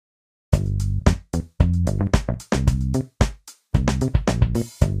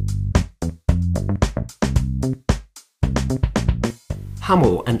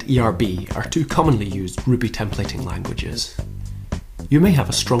HAML and ERB are two commonly used Ruby templating languages. You may have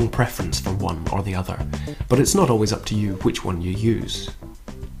a strong preference for one or the other, but it's not always up to you which one you use.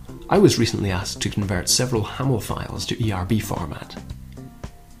 I was recently asked to convert several HAML files to ERB format.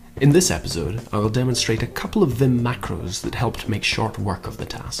 In this episode, I will demonstrate a couple of Vim macros that helped make short work of the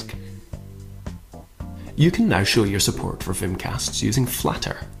task. You can now show your support for Vimcasts using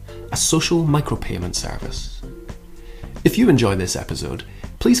Flatter, a social micropayment service. If you enjoy this episode,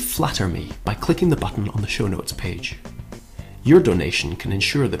 please flatter me by clicking the button on the show notes page. Your donation can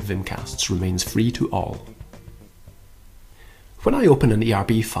ensure that Vimcasts remains free to all. When I open an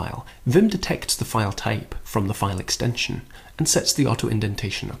ERB file, Vim detects the file type from the file extension and sets the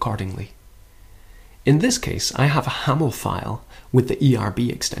auto-indentation accordingly. In this case, I have a HAML file with the ERB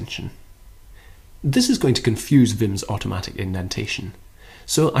extension. This is going to confuse Vim's automatic indentation,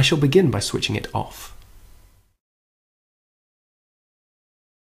 so I shall begin by switching it off.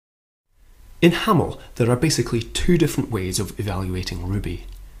 In HAML, there are basically two different ways of evaluating Ruby.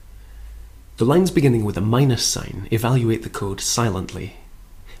 The lines beginning with a minus sign evaluate the code silently,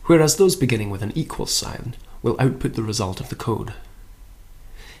 whereas those beginning with an equal sign will output the result of the code.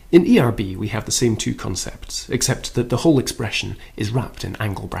 In ERB, we have the same two concepts, except that the whole expression is wrapped in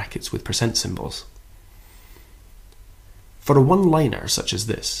angle brackets with percent symbols. For a one-liner such as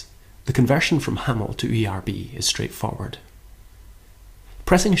this, the conversion from HAML to ERB is straightforward.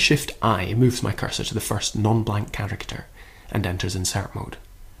 Pressing Shift-I moves my cursor to the first non-blank character and enters insert mode.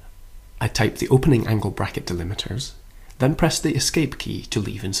 I type the opening angle bracket delimiters, then press the escape key to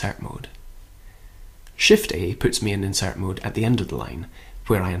leave insert mode. Shift-A puts me in insert mode at the end of the line,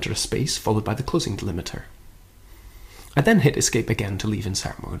 where I enter a space followed by the closing delimiter. I then hit escape again to leave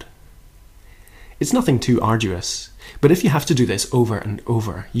insert mode. It's nothing too arduous, but if you have to do this over and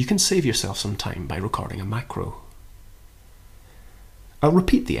over, you can save yourself some time by recording a macro. I'll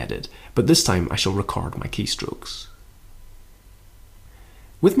repeat the edit, but this time I shall record my keystrokes.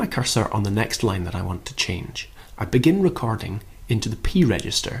 With my cursor on the next line that I want to change, I begin recording into the P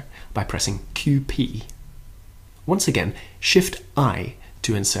register by pressing QP. Once again, Shift-I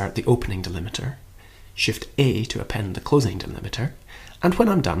to insert the opening delimiter, Shift-A to append the closing delimiter, and when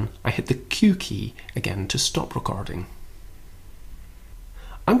I'm done, I hit the Q key again to stop recording.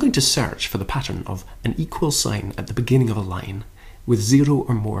 I'm going to search for the pattern of an equal sign at the beginning of a line with 0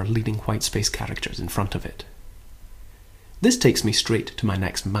 or more leading whitespace characters in front of it. This takes me straight to my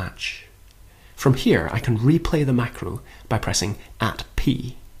next match. From here, I can replay the macro by pressing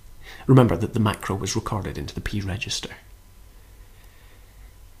 @P. Remember that the macro was recorded into the P register.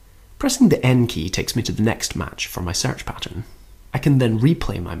 Pressing the N key takes me to the next match for my search pattern. I can then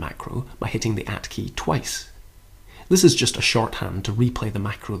replay my macro by hitting the @key twice. This is just a shorthand to replay the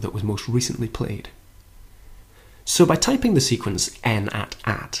macro that was most recently played. So by typing the sequence n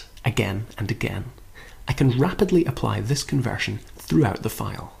at again and again, I can rapidly apply this conversion throughout the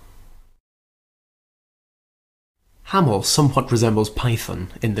file. HAML somewhat resembles Python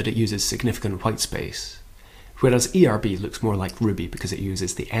in that it uses significant whitespace, whereas ERB looks more like Ruby because it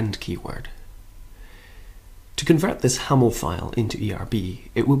uses the end keyword. To convert this HAML file into ERB,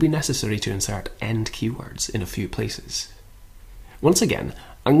 it will be necessary to insert end keywords in a few places. Once again,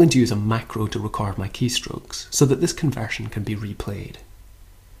 I'm going to use a macro to record my keystrokes so that this conversion can be replayed.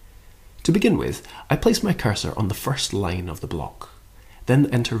 To begin with, I place my cursor on the first line of the block, then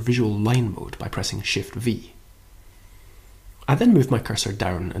enter visual line mode by pressing Shift-V. I then move my cursor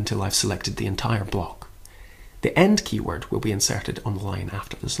down until I've selected the entire block. The end keyword will be inserted on the line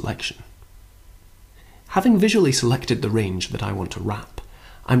after the selection. Having visually selected the range that I want to wrap,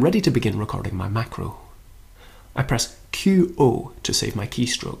 I'm ready to begin recording my macro. I press QO to save my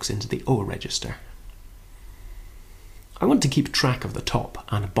keystrokes into the O register. I want to keep track of the top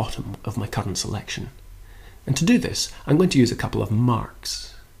and bottom of my current selection, and to do this I'm going to use a couple of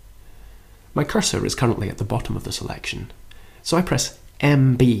marks. My cursor is currently at the bottom of the selection, so I press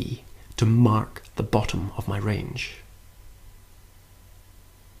MB to mark the bottom of my range.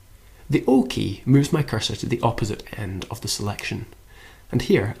 The O key moves my cursor to the opposite end of the selection, and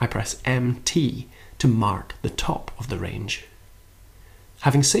here I press MT to mark the top of the range.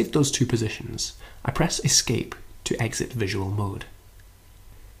 Having saved those two positions, I press Escape to exit visual mode.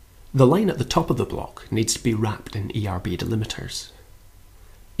 The line at the top of the block needs to be wrapped in ERB delimiters.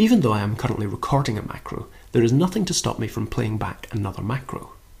 Even though I am currently recording a macro, there is nothing to stop me from playing back another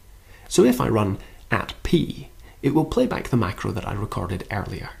macro. So if I run @P, it will play back the macro that I recorded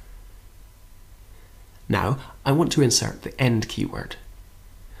earlier. Now, I want to insert the end keyword.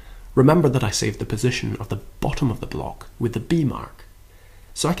 Remember that I saved the position of the bottom of the block with the B mark,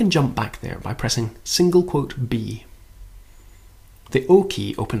 so I can jump back there by pressing single quote B. The O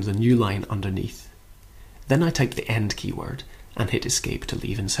key opens a new line underneath. Then I type the end keyword and hit escape to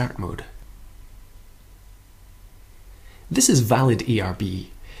leave insert mode. This is valid ERB,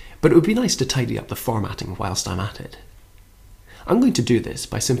 but it would be nice to tidy up the formatting whilst I'm at it. I'm going to do this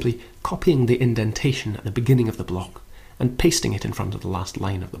by simply copying the indentation at the beginning of the block and pasting it in front of the last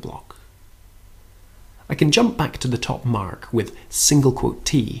line of the block. I can jump back to the top mark with single quote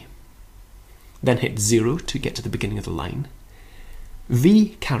T, then hit 0 to get to the beginning of the line.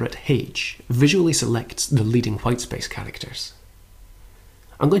 V*H visually selects the leading whitespace characters.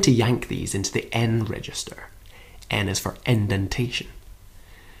 I'm going to yank these into the N register. N is for indentation,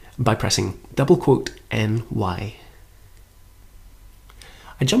 by pressing double quote NY.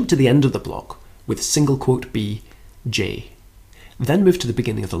 I jump to the end of the block with single quote B, J, then move to the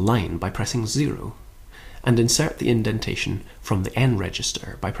beginning of the line by pressing 0, and insert the indentation from the N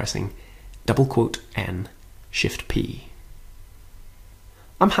register by pressing double quote N, Shift P.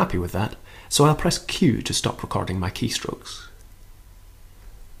 I'm happy with that, so I'll press Q to stop recording my keystrokes.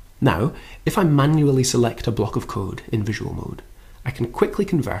 Now, if I manually select a block of code in visual mode, I can quickly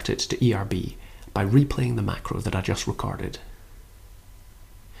convert it to ERB by replaying the macro that I just recorded.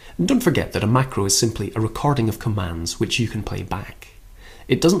 And don't forget that a macro is simply a recording of commands which you can play back.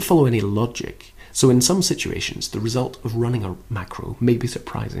 It doesn't follow any logic, so in some situations the result of running a macro may be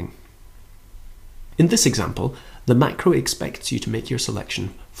surprising. In this example, the macro expects you to make your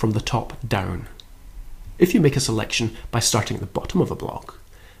selection from the top down. If you make a selection by starting at the bottom of a block,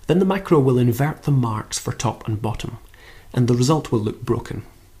 then the macro will invert the marks for top and bottom, and the result will look broken.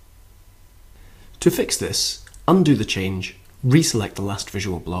 To fix this, undo the change, reselect the last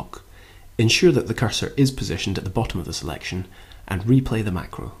visual block, ensure that the cursor is positioned at the bottom of the selection, and replay the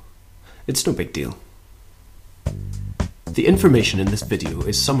macro. It's no big deal. The information in this video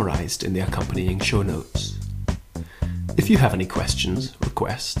is summarised in the accompanying show notes. If you have any questions,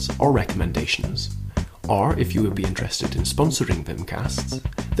 requests, or recommendations, or if you would be interested in sponsoring Vimcasts,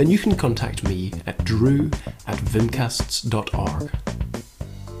 then you can contact me at drew@vimcasts.org.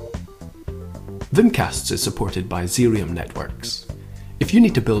 Vimcasts is supported by Xerium Networks. If you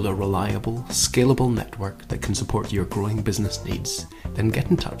need to build a reliable, scalable network that can support your growing business needs, then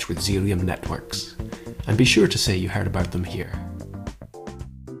get in touch with Xerium Networks. And be sure to say you heard about them here.